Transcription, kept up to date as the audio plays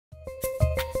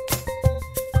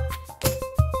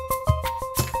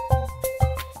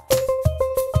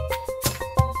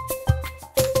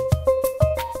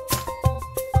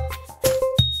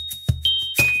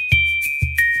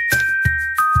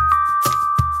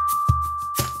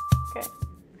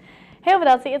Hey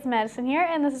Ovid-Elsie, it's Madison here,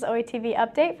 and this is OETV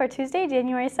Update for Tuesday,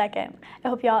 January 2nd. I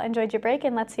hope you all enjoyed your break,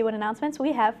 and let's see what announcements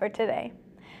we have for today.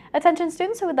 Attention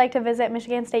students who would like to visit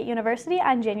Michigan State University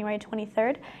on January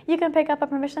 23rd, you can pick up a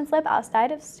permission slip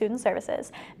outside of Student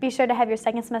Services. Be sure to have your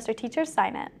second semester teachers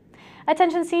sign it.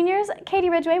 Attention seniors,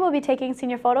 Katie Ridgway will be taking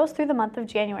senior photos through the month of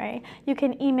January. You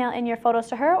can email in your photos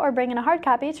to her or bring in a hard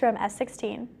copy to room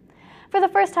S16. For the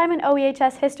first time in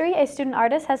OEHS history, a student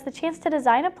artist has the chance to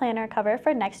design a planner cover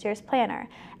for next year's planner.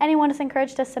 Anyone is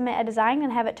encouraged to submit a design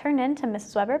and have it turned in to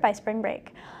Mrs. Weber by spring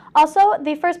break. Also,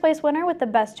 the first place winner with the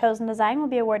best chosen design will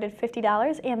be awarded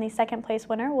 $50 and the second place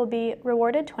winner will be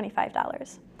rewarded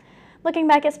 $25. Looking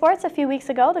back at sports, a few weeks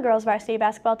ago, the girls varsity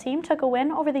basketball team took a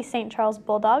win over the St. Charles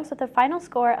Bulldogs with a final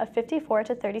score of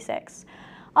 54-36.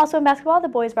 Also in basketball, the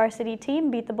boys varsity team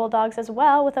beat the Bulldogs as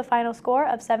well with a final score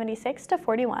of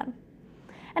 76-41.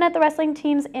 And at the wrestling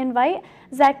team's invite,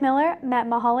 Zach Miller, Matt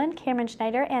Mulholland, Cameron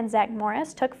Schneider, and Zach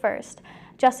Morris took first.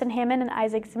 Justin Hammond and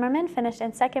Isaac Zimmerman finished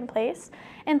in second place.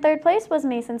 In third place was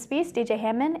Mason Spees, DJ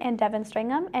Hammond, and Devin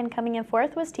Stringham, and coming in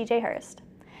fourth was TJ Hurst.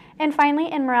 And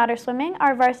finally, in Marauder swimming,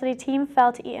 our varsity team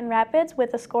fell to Eaton Rapids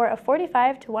with a score of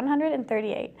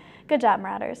 45-138. Good job,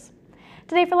 Marauders.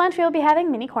 Today for lunch, we will be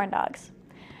having mini corn dogs.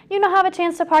 You now have a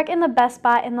chance to park in the best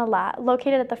spot in the lot.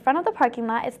 Located at the front of the parking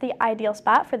lot, it's the ideal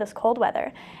spot for this cold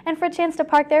weather. And for a chance to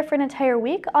park there for an entire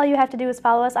week, all you have to do is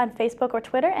follow us on Facebook or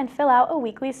Twitter and fill out a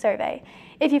weekly survey.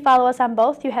 If you follow us on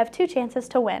both, you have 2 chances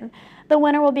to win. The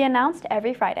winner will be announced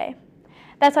every Friday.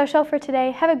 That's our show for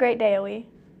today. Have a great day, OE.